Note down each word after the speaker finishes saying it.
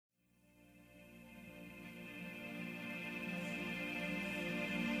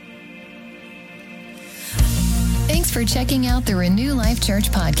Thanks for checking out the Renew Life Church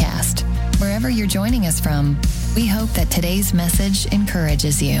podcast. Wherever you're joining us from, we hope that today's message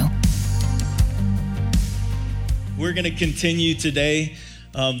encourages you. We're going to continue today.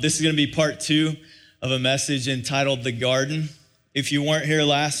 This is going to be part 2 of a message entitled The Garden. If you weren't here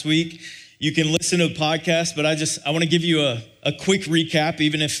last week, you can listen to a podcast, but I want to give you a quick recap,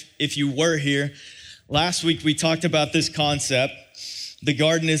 even if you were here. Last week, we talked about this concept. The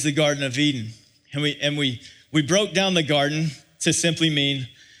garden is the Garden of Eden. And we broke down the garden to simply mean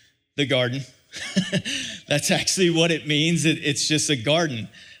the garden. That's actually what it means. It's just a garden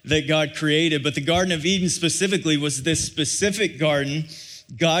that God created. But the Garden of Eden specifically was this specific garden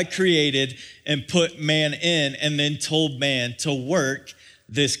God created and put man in, and then told man to work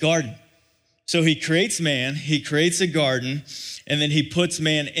this garden. So he creates man, he creates a garden, and then he puts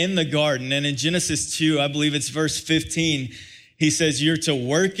man in the garden. And in Genesis 2, I believe it's verse 15, he says, you're to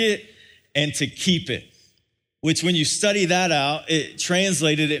work it and to keep it. Which when you study that out,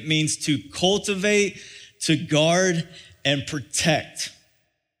 it means to cultivate, to guard, and protect.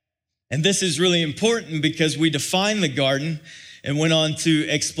 And this is really important because we define the garden and went on to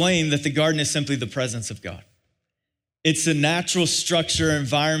explain that the garden is simply the presence of God. It's a natural structure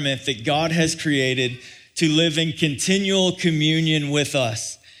environment that God has created to live in continual communion with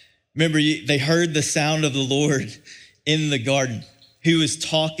us. Remember, they heard the sound of the Lord in the garden. He was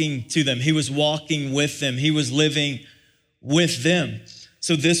talking to them. He was walking with them. He was living with them.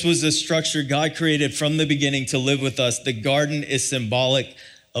 So this was a structure God created from the beginning to live with us. The garden is symbolic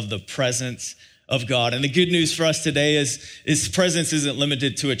of the presence of God. And the good news for us today is his presence isn't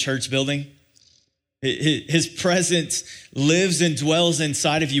limited to a church building. His presence lives and dwells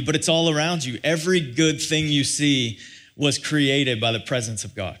inside of you, but it's all around you. Every good thing you see was created by the presence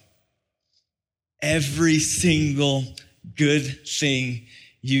of God. Every single good thing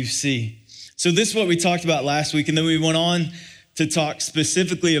you see. So this is what we talked about last week, and then we went on to talk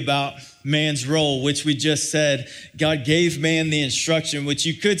specifically about man's role, which we just said God gave man the instruction, which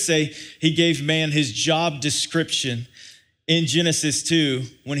you could say he gave man his job description in Genesis 2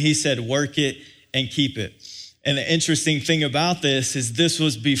 when he said, work it and keep it. And the interesting thing about this is this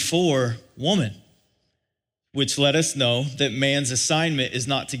was before woman, which let us know that man's assignment is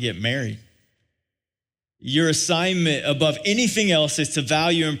not to get married. Your assignment above anything else is to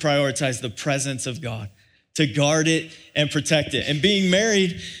value and prioritize the presence of God, to guard it and protect it. And being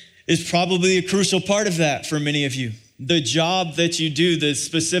married is probably a crucial part of that for many of you. The job that you do, the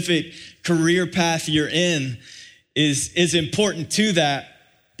specific career path you're in is important to that,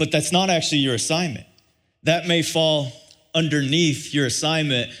 but that's not actually your assignment. That may fall underneath your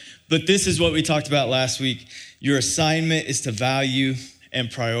assignment, but this is what we talked about last week. Your assignment is to value and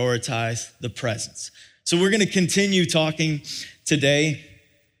prioritize the presence. So we're going to continue talking today,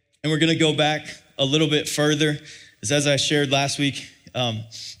 and we're going to go back a little bit further. As I shared last week,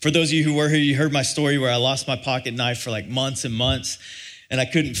 for those of you who were here, you heard my story where I lost my pocket knife for like months and months, and I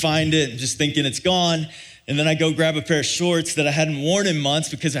couldn't find it, just thinking it's gone. And then I go grab a pair of shorts that I hadn't worn in months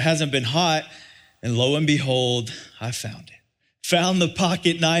because it hasn't been hot, and lo and behold, I found it. Found the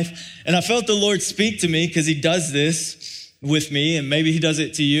pocket knife, and I felt the Lord speak to me because he does this with me, and maybe he does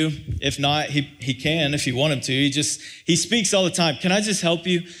it to you. If not, he can if you want him to. He speaks all the time. Can I just help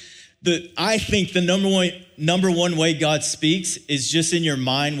you? I think the number one way God speaks is just in your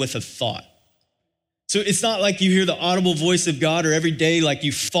mind with a thought. So it's not like you hear the audible voice of God or every day like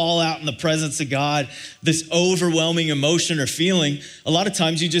you fall out in the presence of God, this overwhelming emotion or feeling. A lot of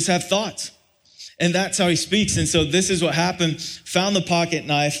times you just have thoughts, and that's how he speaks. And so this is what happened. Found the pocket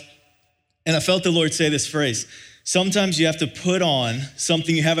knife, and I felt the Lord say this phrase: sometimes you have to put on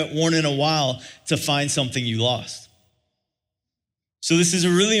something you haven't worn in a while to find something you lost. So this is a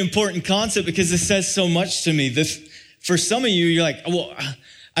really important concept because it says so much to me. For some of you, you're like, well,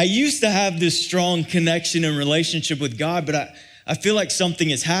 I used to have this strong connection and relationship with God, but I feel like something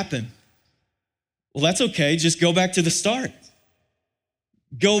has happened. Well, that's okay. Just go back to the start.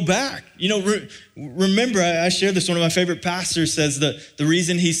 Go back. Remember, I shared this. One of my favorite pastors says that the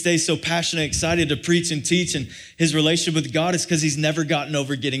reason he stays so passionate, excited to preach and teach and his relationship with God is because he's never gotten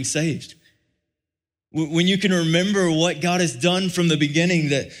over getting saved. When you can remember what God has done from the beginning,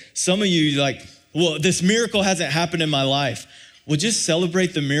 that some of you like, well, this miracle hasn't happened in my life. Well, just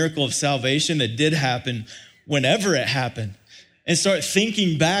celebrate the miracle of salvation that did happen whenever it happened, and start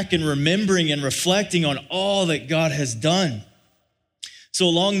thinking back and remembering and reflecting on all that God has done. So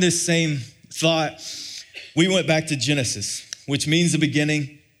along this same thought, we went back to Genesis, which means the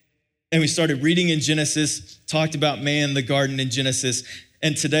beginning. And we started reading in Genesis, talked about man, the garden in Genesis.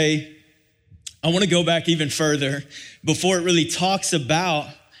 And today, I want to go back even further before it really talks about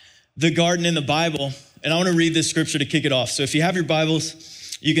the garden in the Bible. And I want to read this scripture to kick it off. So if you have your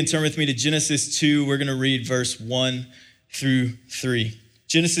Bibles, you can turn with me to Genesis 2. We're going to read verse 1 through 3.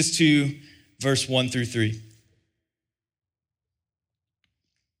 Genesis 2, verse 1 through 3.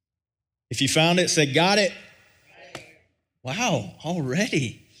 If you found it, say, got it. Wow,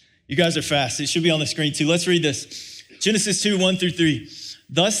 already. You guys are fast. It should be on the screen too. Let's read this. Genesis 2, 1 through 3.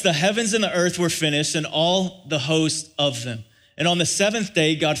 Thus the heavens and the earth were finished, and all the host of them. And on the seventh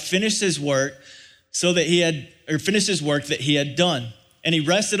day, God finished his work that he had done. And he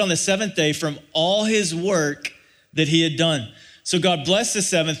rested on the seventh day from all his work that he had done. So God blessed the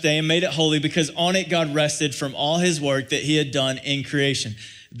seventh day and made it holy, because on it God rested from all his work that he had done in creation.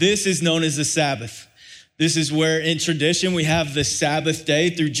 This is known as the Sabbath. This is where in tradition we have the Sabbath day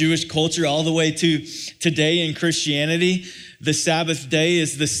through Jewish culture all the way to today in Christianity. The Sabbath day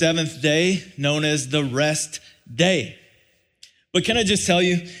is the seventh day, known as the rest day. But can I just tell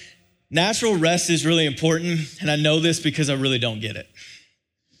you, natural rest is really important, and I know this because I really don't get it.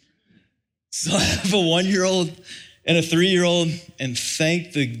 So I have a 1-year-old and a 3-year-old, and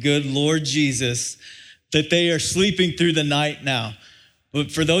thank the good Lord Jesus that they are sleeping through the night now. But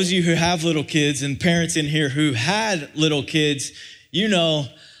for those of you who have little kids and parents in here who had little kids, you know,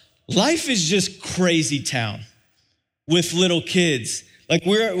 life is just crazy town with little kids. Like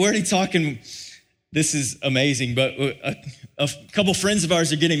we're already talking, this is amazing, but a couple friends of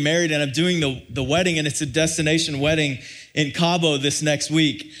ours are getting married, and I'm doing the wedding, and it's a destination wedding in Cabo this next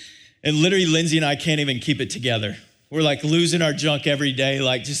week. And literally Lindsay and I can't even keep it together. We're like losing our junk every day,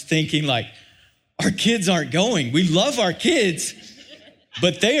 like just thinking like our kids aren't going. We love our kids,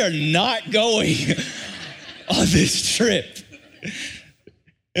 but they are not going on this trip.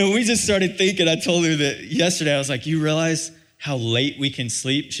 And we just started thinking, I told her that yesterday, I was like, you realize how late we can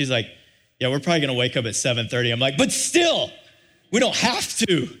sleep? She's like, yeah, we're probably gonna wake up at 7:30. I'm like, but still, we don't have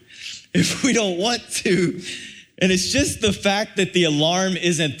to if we don't want to. And it's just the fact that the alarm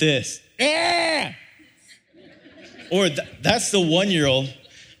isn't this. Or that's the 1-year-old.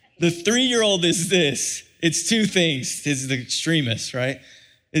 The 3-year-old is this. It's two things. It's the extremist, right?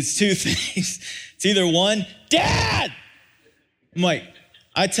 It's two things. It's either one, Dad! I'm like,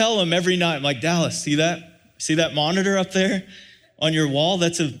 I tell him every night, I'm like, Dallas, see that? See that monitor up there on your wall?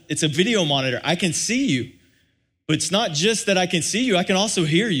 It's a video monitor. I can see you. But it's not just that I can see you, I can also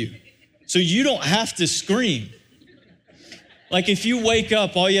hear you. So you don't have to scream. Like if you wake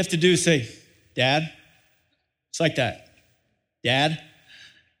up, all you have to do is say, Dad. It's like that. Dad.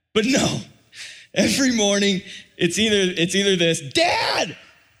 But no. Every morning, it's either this, Dad,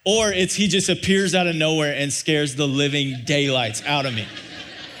 or he just appears out of nowhere and scares the living daylights out of me.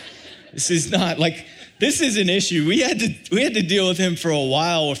 This is an issue. We had to deal with him for a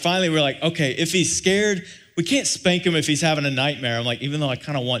while, where finally we're like, okay, if he's scared, we can't spank him if he's having a nightmare. I'm like, even though I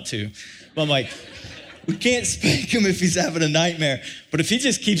kind of want to, but I'm like, we can't spank him if he's having a nightmare. But if he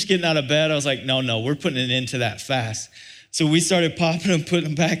just keeps getting out of bed, I was like, no, we're putting an end to that fast. So we started popping him, putting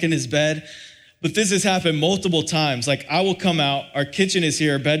him back in his bed. But this has happened multiple times. Like I will come out, our kitchen is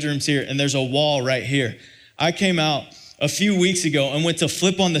here, our bedroom's here, and there's a wall right here. I came out a few weeks ago and went to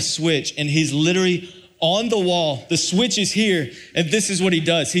flip on the switch, and he's literally on the wall. The switch is here, and this is what he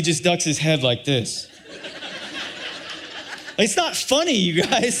does. He just ducks his head like this. It's not funny, you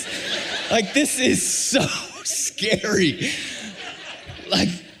guys. Like this is so scary. Like,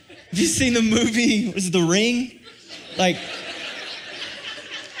 have you seen the movie, was it The Ring? Like,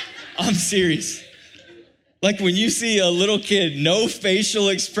 I'm serious. Like when you see a little kid, no facial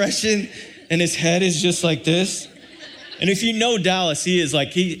expression, and his head is just like this. And if you know Dallas, he is like,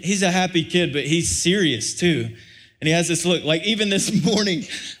 he's a happy kid, but he's serious too. And he has this look, like even this morning,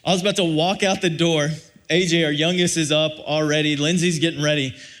 I was about to walk out the door. AJ, our youngest, is up already. Lindsay's getting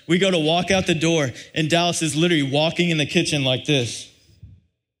ready. We go to walk out the door, and Dallas is literally walking in the kitchen like this.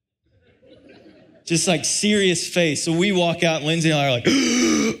 Just like serious face. So we walk out, and Lindsay and I are like,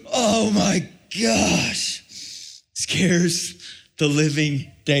 oh my gosh. Scares the living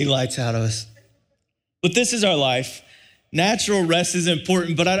daylights out of us. But this is our life. Natural rest is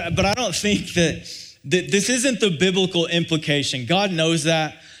important, but I don't think that this isn't the biblical implication. God knows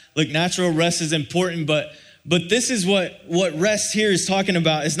that. Look, natural rest is important, but this is what rest here is talking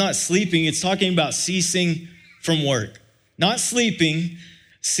about. It's not sleeping. It's talking about ceasing from work. Not sleeping,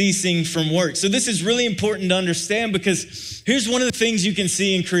 ceasing from work. So this is really important to understand, because here's one of the things you can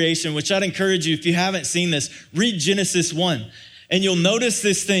see in creation, which I'd encourage you, if you haven't seen this, read Genesis 1. And you'll notice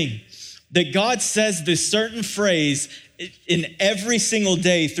this thing, that God says this certain phrase in every single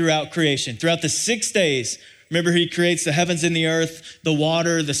day throughout creation. Throughout the 6 days, Remember, he creates the heavens and the earth, the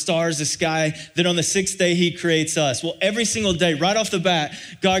water, the stars, the sky. Then on the sixth day, he creates us. Well, every single day, right off the bat,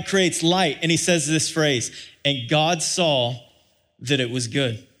 God creates light. And he says this phrase, and God saw that it was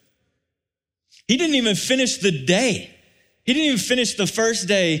good. He didn't even finish the day. He didn't even finish the first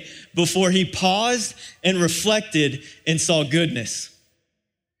day before he paused and reflected and saw goodness.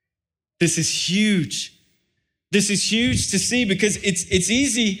 This is huge. This is huge to see because it's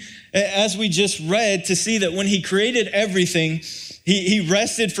easy, as we just read, to see that when he created everything, he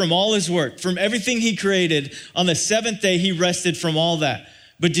rested from all his work, from everything he created. On the seventh day, he rested from all that.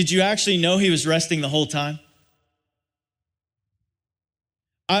 But did you actually know he was resting the whole time?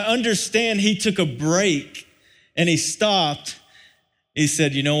 I understand he took a break and he stopped. He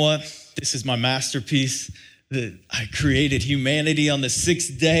said, you know what? This is my masterpiece. That I created humanity on the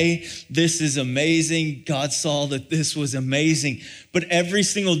sixth day. This is amazing. God saw that this was amazing. But every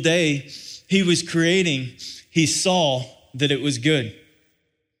single day he was creating, he saw that it was good.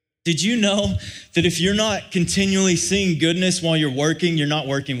 Did you know that if you're not continually seeing goodness while you're working, you're not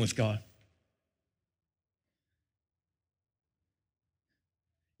working with God?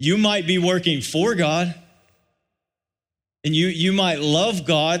 You might be working for God. And you might love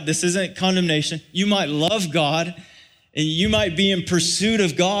God. This isn't condemnation. You might love God and you might be in pursuit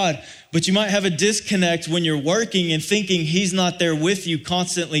of God, but you might have a disconnect when you're working and thinking he's not there with you,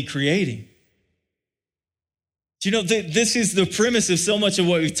 constantly creating. Do you know, this is the premise of so much of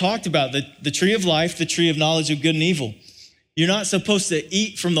what we've talked about, the tree of life, the tree of knowledge of good and evil. You're not supposed to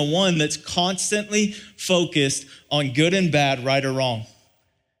eat from the one that's constantly focused on good and bad, right or wrong.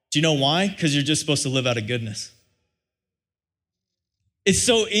 Do you know why? Because you're just supposed to live out of goodness. It's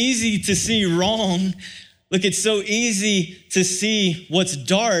so easy to see wrong. Look, it's so easy to see what's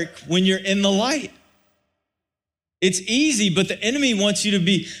dark when you're in the light. It's easy, but the enemy wants you to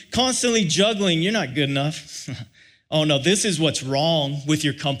be constantly juggling. You're not good enough. Oh no, this is what's wrong with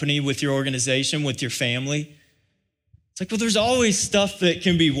your company, with your organization, with your family. It's like, well, there's always stuff that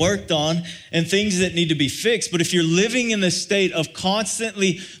can be worked on and things that need to be fixed. But if you're living in the state of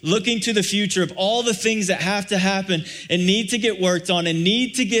constantly looking to the future of all the things that have to happen and need to get worked on and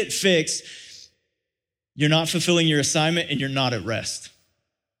need to get fixed, you're not fulfilling your assignment and you're not at rest.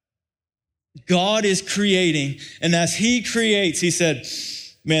 God is creating, and as he creates, he said,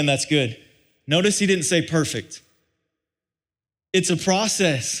 man, that's good. Notice he didn't say perfect. It's a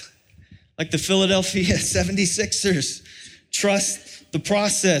process. Like the Philadelphia 76ers, trust the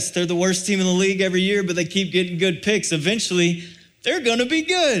process. They're the worst team in the league every year, but they keep getting good picks. Eventually, they're going to be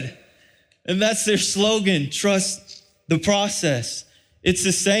good. And that's their slogan, trust the process. It's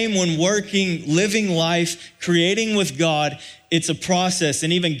the same when working, living life, creating with God. It's a process.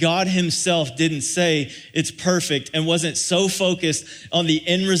 And even God himself didn't say it's perfect and wasn't so focused on the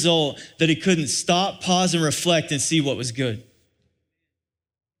end result that he couldn't stop, pause, and reflect and see what was good.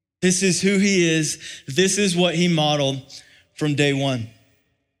 This is who he is. This is what he modeled from day one.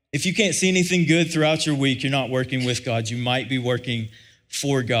 If you can't see anything good throughout your week, you're not working with God. You might be working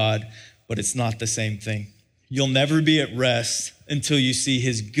for God, but it's not the same thing. You'll never be at rest until you see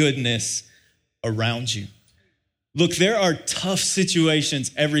his goodness around you. Look, there are tough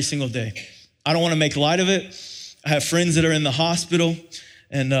situations every single day. I don't want to make light of it. I have friends that are in the hospital,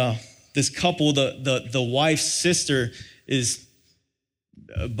 and this couple, the wife's sister is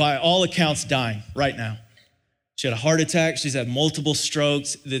by all accounts dying right now. She had a heart attack. She's had multiple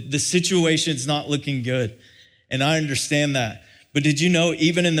strokes. The situation's not looking good. And I understand that. But did you know,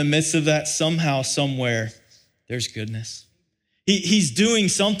 even in the midst of that, somehow, somewhere, there's goodness. He's doing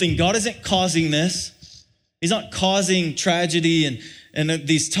something. God isn't causing this. He's not causing tragedy and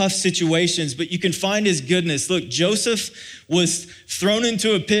these tough situations, but you can find his goodness. Look, Joseph was thrown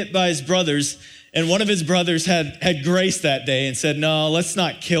into a pit by his brothers, and one of his brothers had grace that day and said, no, let's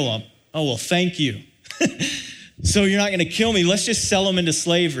not kill him. Oh, well, thank you. So you're not going to kill me. Let's just sell him into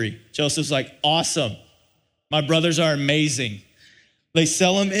slavery. Joseph's like, awesome. My brothers are amazing. They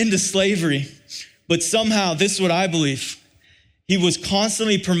sell him into slavery. But somehow, this is what I believe, he was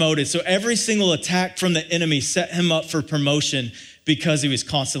constantly promoted. So every single attack from the enemy set him up for promotion because he was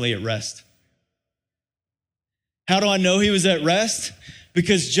constantly at rest. How do I know he was at rest?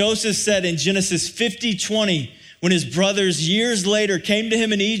 Because Joseph said in Genesis 50:20, when his brothers years later came to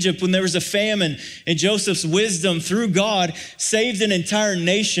him in Egypt when there was a famine, and Joseph's wisdom through God saved an entire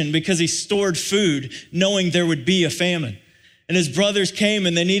nation because he stored food knowing there would be a famine. And his brothers came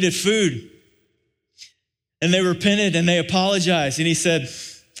and they needed food. And they repented and they apologized. And he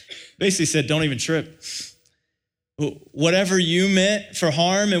basically said, don't even trip. Whatever you meant for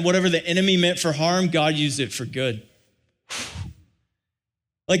harm and whatever the enemy meant for harm, God used it for good.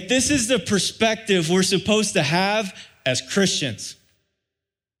 Like, this is the perspective we're supposed to have as Christians.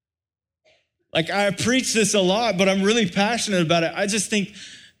 Like, I preach this a lot, but I'm really passionate about it. I just think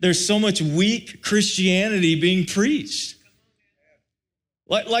there's so much weak Christianity being preached.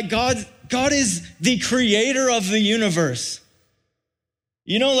 Like God is the creator of the universe.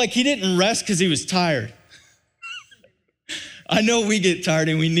 You know, like he didn't rest because he was tired. I know we get tired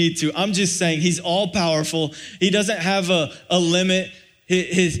and we need to. I'm just saying he's all powerful. He doesn't have a limit.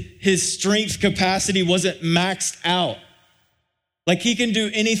 His strength capacity wasn't maxed out. Like he can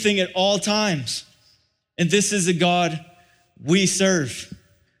do anything at all times. And this is a God we serve.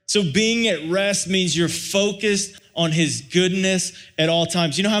 So being at rest means you're focused on his goodness at all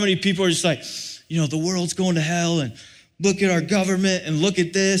times. You know how many people are just like, the world's going to hell and look at our government and look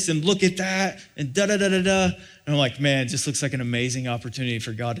at this and look at that and da-da-da-da-da. And I'm like, man, it just looks like an amazing opportunity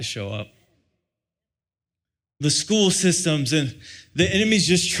for God to show up. The school systems and the enemy's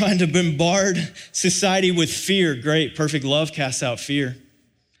just trying to bombard society with fear. Great, perfect love casts out fear.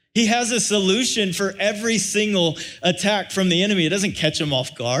 He has a solution for every single attack from the enemy. It doesn't catch him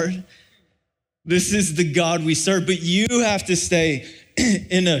off guard. This is the God we serve, but you have to stay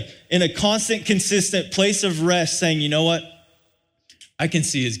in a constant, consistent place of rest saying, you know what? I can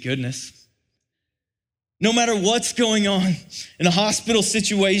see his goodness. No matter what's going on in a hospital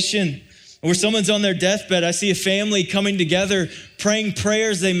situation or someone's on their deathbed, I see a family coming together, praying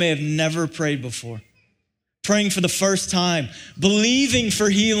prayers they may have never prayed before. Praying for the first time, believing for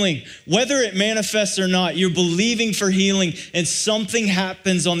healing. Whether it manifests or not, you're believing for healing and something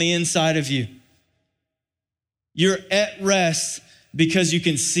happens on the inside of you. You're at rest because you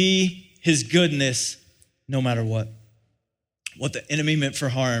can see his goodness no matter what. What the enemy meant for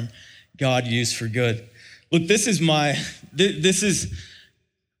harm, God used for good. Look, this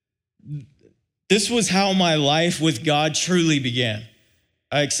was how my life with God truly began.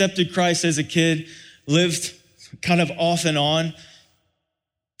 I accepted Christ as a kid, lived kind of off and on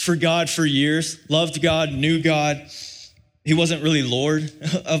for God for years, loved God, knew God. He wasn't really Lord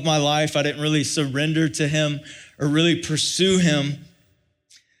of my life. I didn't really surrender to him or really pursue him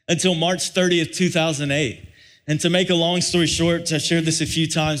until March 30th, 2008. And to make a long story short, I've shared this a few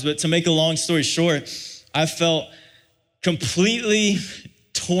times, but to make a long story short, I felt completely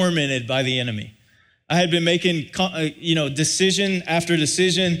tormented by the enemy. I had been making, decision after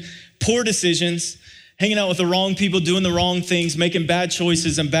decision, poor decisions, hanging out with the wrong people, doing the wrong things, making bad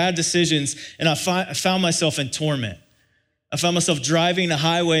choices and bad decisions. And I found myself in torment. I found myself driving the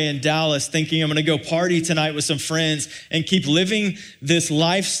highway in Dallas thinking I'm gonna go party tonight with some friends and keep living this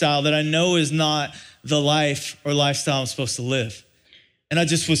lifestyle that I know is not the life or lifestyle I'm supposed to live. And I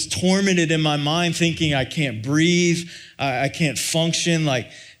just was tormented in my mind thinking I can't breathe, I can't function. Like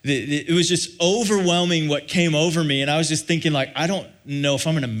it was just overwhelming what came over me. And I was just thinking like, I don't know if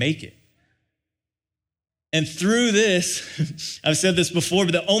I'm gonna make it. And through this, I've said this before,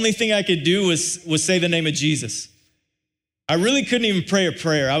 but the only thing I could do was say the name of Jesus. I really couldn't even pray a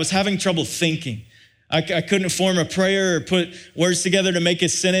prayer. I was having trouble thinking. I couldn't form a prayer or put words together to make a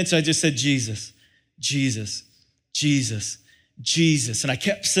sentence. I just said, Jesus, Jesus, Jesus, Jesus. And I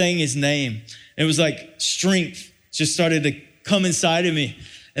kept saying his name. It was like strength just started to come inside of me.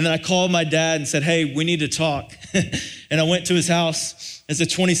 And then I called my dad and said, hey, we need to talk. And I went to his house as a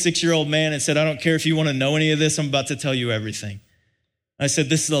 26-year-old man and said, I don't care if you want to know any of this. I'm about to tell you everything. I said,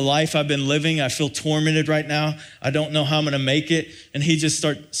 this is the life I've been living. I feel tormented right now. I don't know how I'm going to make it. And he just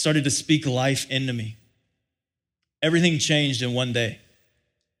started to speak life into me. Everything changed in one day.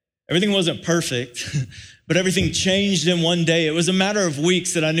 Everything wasn't perfect, but everything changed in one day. It was a matter of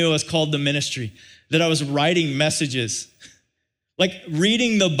weeks that I knew I was called to ministry, that I was writing messages. Like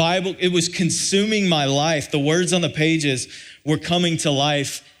reading the Bible, it was consuming my life. The words on the pages were coming to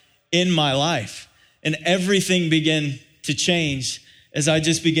life in my life. And everything began to change as I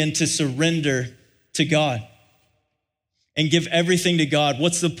just began to surrender to God and give everything to God.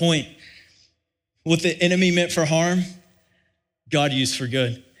 What's the point? What the enemy meant for harm, God used for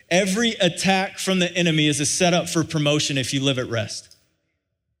good. Every attack from the enemy is a setup for promotion if you live at rest.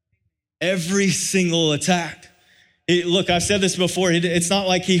 Every single attack. Look, I've said this before. It's not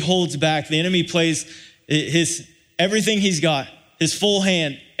like he holds back. The enemy plays everything he's got, his full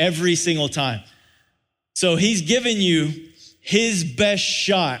hand every single time. So he's given you his best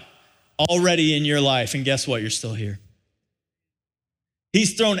shot already in your life. And guess what? You're still here.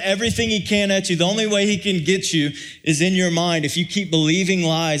 He's thrown everything he can at you. The only way he can get you is in your mind. If you keep believing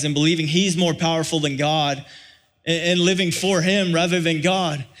lies and believing he's more powerful than God and living for him rather than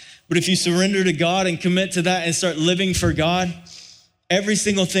God. But if you surrender to God and commit to that and start living for God, every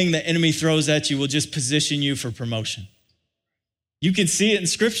single thing the enemy throws at you will just position you for promotion. You can see it in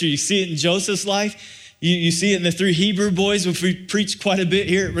scripture. You see it in Joseph's life. You see it in the 3 Hebrew boys, which we preach quite a bit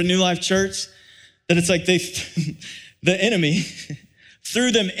here at Renew Life Church, that it's like the enemy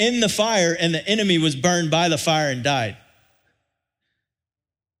threw them in the fire and the enemy was burned by the fire and died.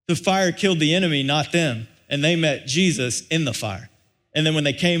 The fire killed the enemy, not them. And they met Jesus in the fire. And then when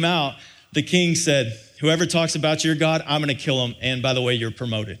they came out, the king said, whoever talks about your God, I'm going to kill him. And by the way, you're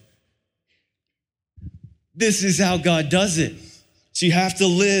promoted. This is how God does it. So you have to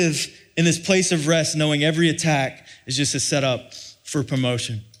live in this place of rest, knowing every attack is just a setup for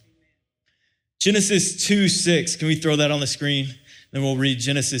promotion. Genesis 2:6, can we throw that on the screen? Then we'll read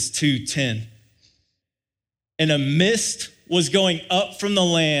Genesis 2:10. And a mist was going up from the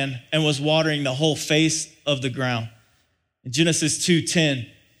land and was watering the whole face of the ground. In Genesis 2:10,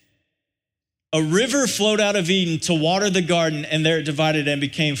 a river flowed out of Eden to water the garden, and there it divided and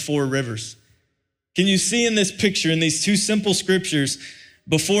became 4 rivers. Can you see in this picture, in these 2 simple scriptures,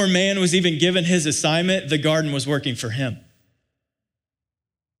 before man was even given his assignment, the garden was working for him.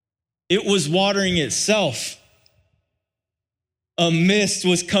 It was watering itself. A mist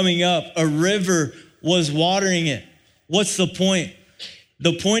was coming up. A river was watering it. What's the point?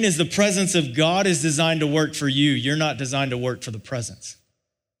 The point is the presence of God is designed to work for you. You're not designed to work for the presence.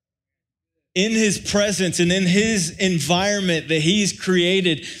 In his presence and in his environment that he's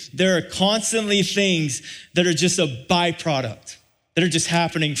created, there are constantly things that are just a byproduct, that are just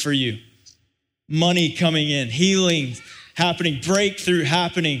happening for you. Money coming in, healing happening, breakthrough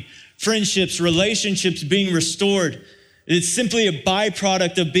happening, friendships, relationships being restored. It's simply a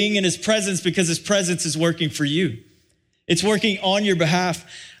byproduct of being in his presence because his presence is working for you. It's working on your behalf.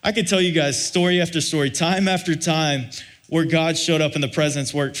 I could tell you guys story after story, time after time, where God showed up and the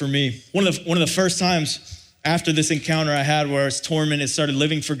presence worked for me. One of the first times after this encounter I had where I was tormented, started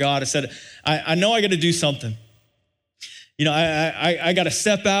living for God, I said, I know I got to do something. You know, I got to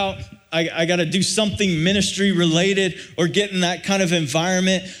step out. I got to do something ministry related or get in that kind of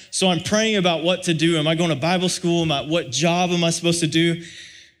environment. So I'm praying about what to do. Am I going to Bible school? What job am I supposed to do?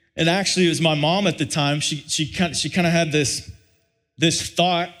 And actually, it was my mom at the time. She kind of had this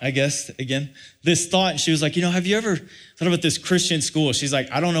thought, I guess, this thought. And she was like, you know, have you ever thought about this Christian school? She's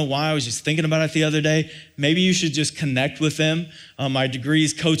like, I don't know why. I was just thinking about it the other day. Maybe you should just connect with them. My degree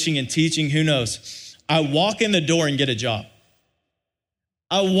is coaching and teaching. Who knows? I walk in the door and get a job.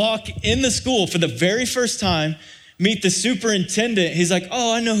 I walk in the school for the very first time, meet the superintendent. He's like,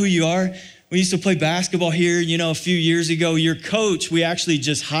 oh, I know who you are. We used to play basketball here, you know, a few years ago. Your coach, we actually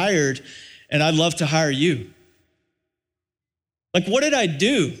just hired, and I'd love to hire you. Like, what did I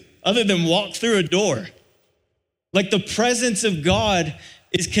do other than walk through a door? Like, the presence of God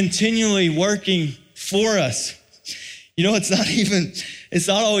is continually working for us. You know, it's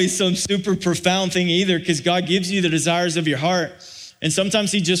not always some super profound thing either, because God gives you the desires of your heart. And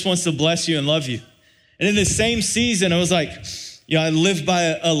sometimes he just wants to bless you and love you. And in the same season, I was like, you know, I live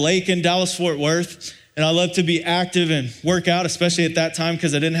by a lake in Dallas-Fort Worth, and I love to be active and work out, especially at that time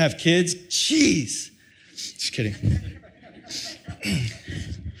because I didn't have kids. Jeez. Just kidding.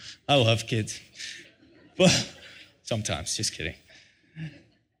 I love kids. But sometimes, just kidding.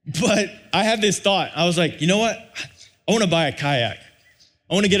 But I had this thought. I was like, you know what? I want to buy a kayak.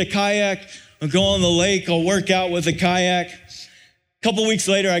 I want to get a kayak. I'll go on the lake. I'll work out with a kayak. A couple weeks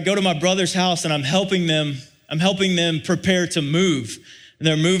later, I go to my brother's house and I'm helping them prepare to move. And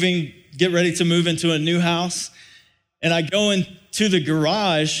they're moving, get ready to move into a new house. And I go into the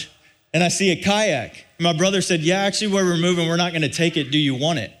garage and I see a kayak. And my brother said, yeah, actually where we're moving, we're not going to take it. Do you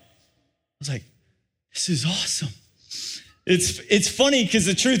want it? I was like, this is awesome. It's funny because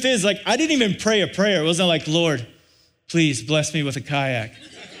the truth is, like, I didn't even pray a prayer. It wasn't like, Lord, please bless me with a kayak.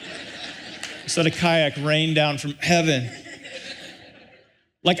 So the kayak rained down from heaven.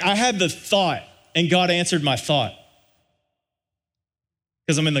 Like, I had the thought, and God answered my thought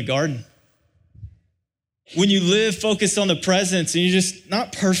because I'm in the garden. When you live focused on the presence and you're just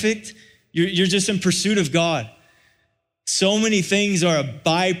not perfect, you're just in pursuit of God. So many things are a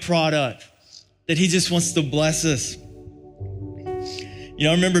byproduct that he just wants to bless us. You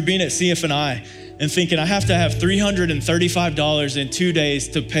know, I remember being at CF&I and thinking I have to have $335 in 2 days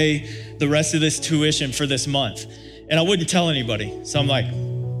to pay the rest of this tuition for this month. And I wouldn't tell anybody. So I'm like,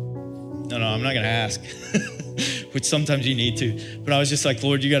 no, I'm not gonna ask, which sometimes you need to. But I was just like,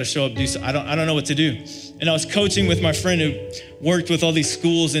 Lord, you gotta show up, do so. I don't know what to do. And I was coaching with my friend who worked with all these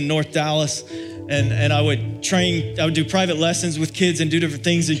schools in North Dallas. And I would do private lessons with kids and do different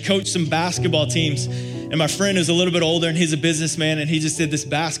things and coach some basketball teams. And my friend is a little bit older and he's a businessman and he just did this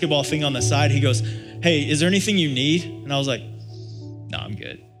basketball thing on the side. He goes, hey, is there anything you need? And I was like, no, I'm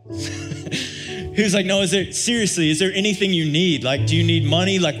good. he was like, no, is there anything you need? Like, do you need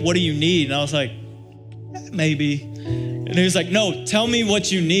money? Like, what do you need? And I was like, maybe. And he was like, no, tell me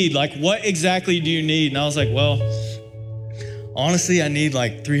what you need. Like, what exactly do you need? And I was like, well, honestly, I need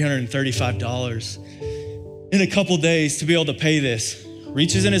like $335 in a couple days to be able to pay this.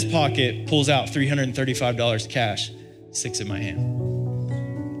 Reaches in his pocket, pulls out $335 cash, sticks in my hand.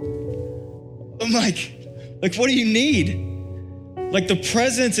 I'm like, what do you need? Like, the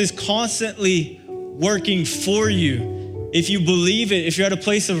presence is constantly working for you. If you believe it, if you're at a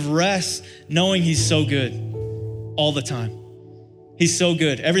place of rest, knowing he's so good all the time. He's so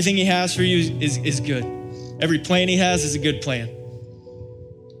good. Everything he has for you is good. Every plan he has is a good plan.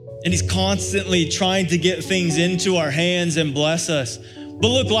 And he's constantly trying to get things into our hands and bless us. But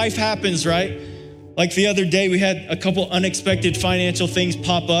look, life happens, right? Like the other day, we had a couple unexpected financial things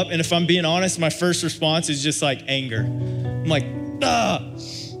pop up. And if I'm being honest, my first response is just like anger. I'm like,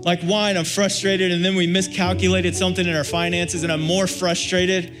 like why? And I'm frustrated. And then we miscalculated something in our finances and I'm more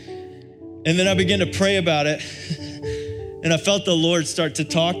frustrated. And then I began to pray about it. And I felt the Lord start to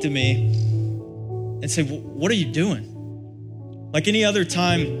talk to me and say, what are you doing? Like any other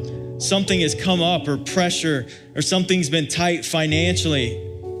time something has come up or pressure or something's been tight financially,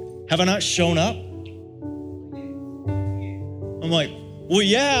 have I not shown up? I'm like, well,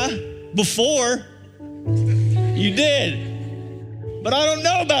 yeah, before you did, but I don't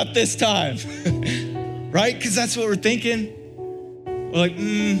know about this time, right? Because that's what we're thinking. We're like,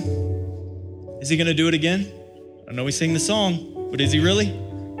 is he gonna do it again? I know we sing the song, but is he really?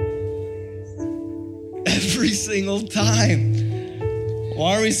 Every single time.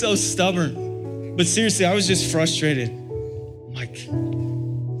 Why are we so stubborn? But seriously, I was just frustrated. I'm like,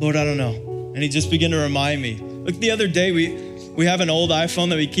 Lord, I don't know. And he just began to remind me. Look, the other day, we have an old iPhone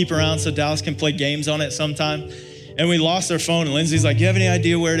that we keep around so Dallas can play games on it sometime. And we lost our phone. And Lindsay's like, you have any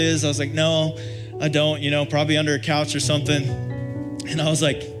idea where it is? I was like, no, I don't, probably under a couch or something. And I was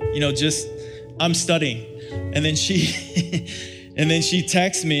like, I'm studying. And then she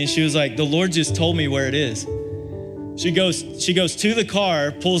texts me and she was like, the Lord just told me where it is. She goes to the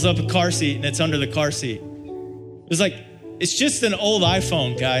car, pulls up a car seat, and it's under the car seat. It was like, it's just an old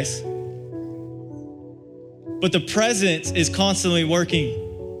iPhone, guys. But the presence is constantly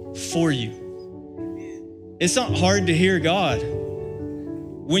working for you. It's not hard to hear God.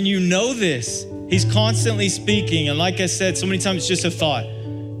 When you know this, he's constantly speaking. And like I said, so many times it's just a thought.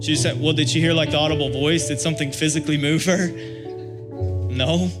 She said, well, did she hear like the audible voice? Did something physically move her?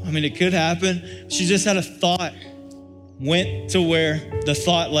 No, it could happen. She just had a thought, went to where the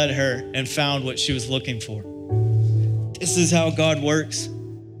thought led her and found what she was looking for. This is how God works.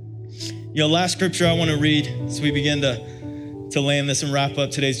 Last scripture I want to read as we begin to land this and wrap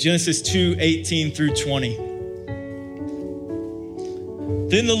up today is Genesis 2:18 through 20.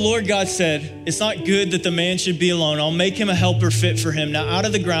 Then the Lord God said, it's not good that the man should be alone. I'll make him a helper fit for him. Now out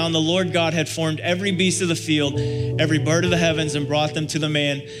of the ground, the Lord God had formed every beast of the field, every bird of the heavens, and brought them to the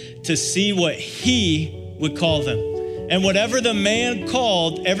man to see what he would call them. And whatever the man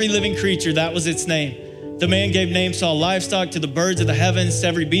called every living creature, that was its name. The man gave names to all livestock, to the birds of the heavens, to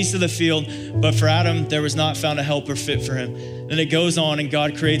every beast of the field. But for Adam, there was not found a helper fit for him. Then it goes on, and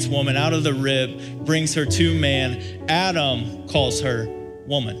God creates woman out of the rib, brings her to man. Adam calls her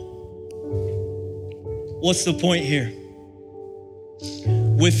woman. What's the point here?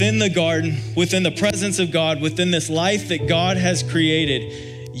 Within the garden, within the presence of God, within this life that God has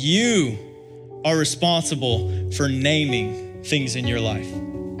created, you are responsible for naming things in your life.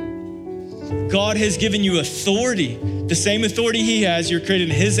 God has given you authority, the same authority he has. You're created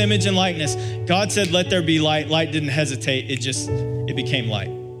in his image and likeness. God said, let there be light. Light didn't hesitate. It became light.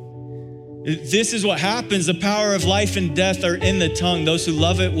 This is what happens. The power of life and death are in the tongue. Those who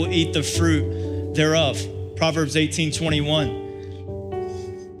love it will eat the fruit thereof. Proverbs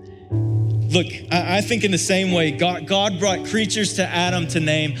 18:21. Look, I think in the same way, God brought creatures to Adam to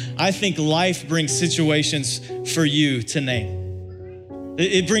name. I think life brings situations for you to name.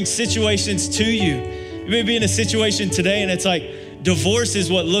 It brings situations to you. You may be in a situation today and it's like, divorce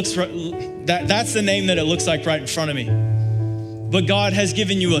is what looks, that's the name that it looks like right in front of me. But God has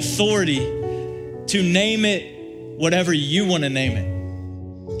given you authority to name it whatever you want to name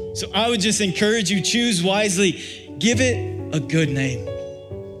it. So I would just encourage you, choose wisely, give it a good name.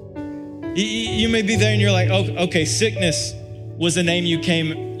 You may be there and you're like, oh, okay, sickness was the name you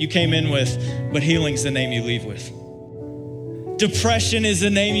came in with, but healing's the name you leave with. Depression is the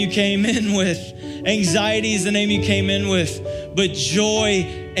name you came in with. Anxiety is the name you came in with. But joy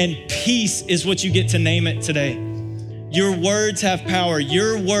and peace is what you get to name it today. Your words have power.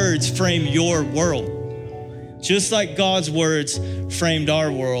 Your words frame your world. Just like God's words framed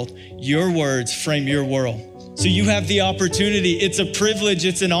our world, your words frame your world. So you have the opportunity. It's a privilege,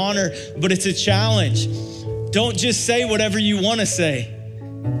 it's an honor, but it's a challenge. Don't just say whatever you want to say.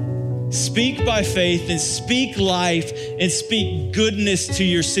 Speak by faith and speak life and speak goodness to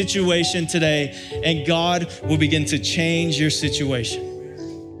your situation today, and God will begin to change your situation.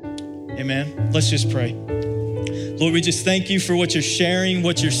 Amen. Let's just pray. Lord, we just thank you for what you're sharing,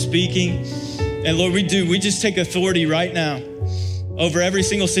 what you're speaking. And Lord, we just take authority right now over every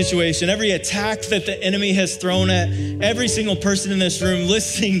single situation, every attack that the enemy has thrown at every single person in this room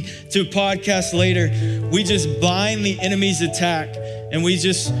listening to a podcast later. We just bind the enemy's attack and we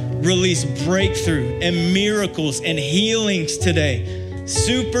just release breakthrough and miracles and healings today.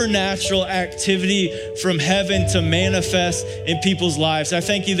 Supernatural activity from heaven to manifest in people's lives. I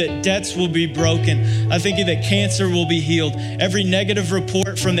thank you that debts will be broken. I thank you that cancer will be healed. Every negative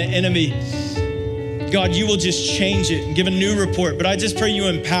report from the enemy, God, you will just change it and give a new report. But I just pray you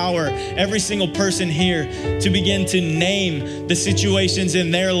empower every single person here to begin to name the situations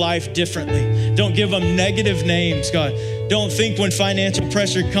in their life differently. Don't give them negative names, God. Don't think when financial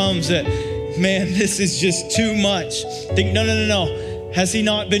pressure comes that, man, this is just too much. Think, no. Has he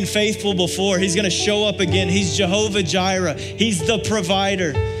not been faithful before? He's gonna show up again. He's Jehovah Jireh. He's the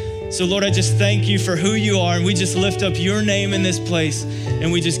provider. So Lord, I just thank you for who you are, and we just lift up your name in this place,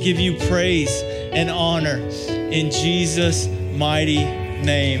 and we just give you praise and honor in Jesus' mighty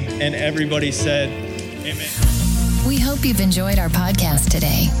name. And everybody said, amen. We hope you've enjoyed our podcast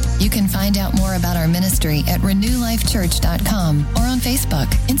today. You can find out more about our ministry at renewlifechurch.com or on Facebook,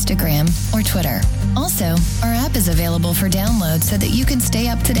 Instagram, or Twitter. Also, our app is available for download so that you can stay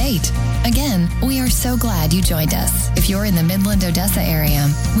up to date. Again, we are so glad you joined us. If you're in the Midland, Odessa area,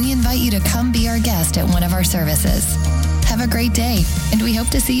 we invite you to come be our guest at one of our services. Have a great day, and we hope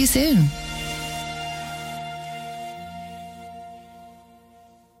to see you soon.